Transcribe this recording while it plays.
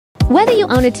Whether you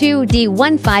own a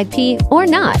 2D15P or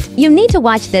not, you need to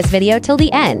watch this video till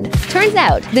the end. Turns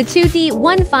out, the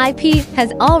 2D15P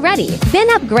has already been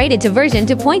upgraded to version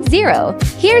 2.0.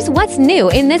 Here's what's new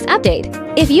in this update.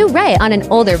 If you ran on an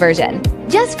older version,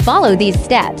 just follow these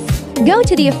steps. Go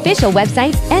to the official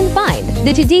website and find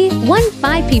the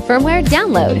 2D15P firmware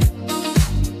download.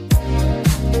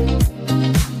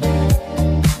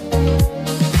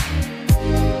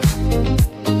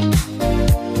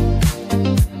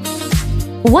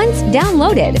 Once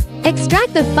downloaded,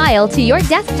 extract the file to your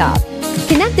desktop.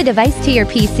 Connect the device to your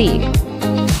PC.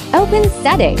 Open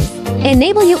Settings.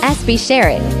 Enable USB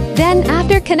sharing. Then,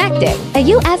 after connecting, a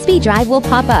USB drive will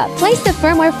pop up. Place the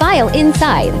firmware file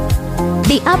inside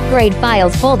the Upgrade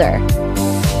Files folder.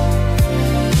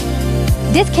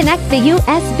 Disconnect the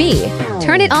USB.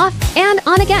 Turn it off and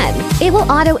on again. It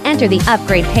will auto-enter the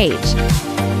upgrade page.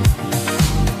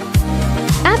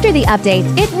 After the update,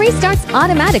 it restarts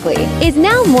automatically. Is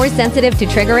now more sensitive to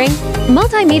triggering.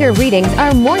 Multimeter readings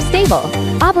are more stable.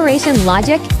 Operation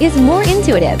logic is more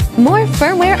intuitive. More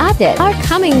firmware updates are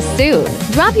coming soon.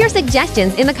 Drop your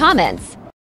suggestions in the comments.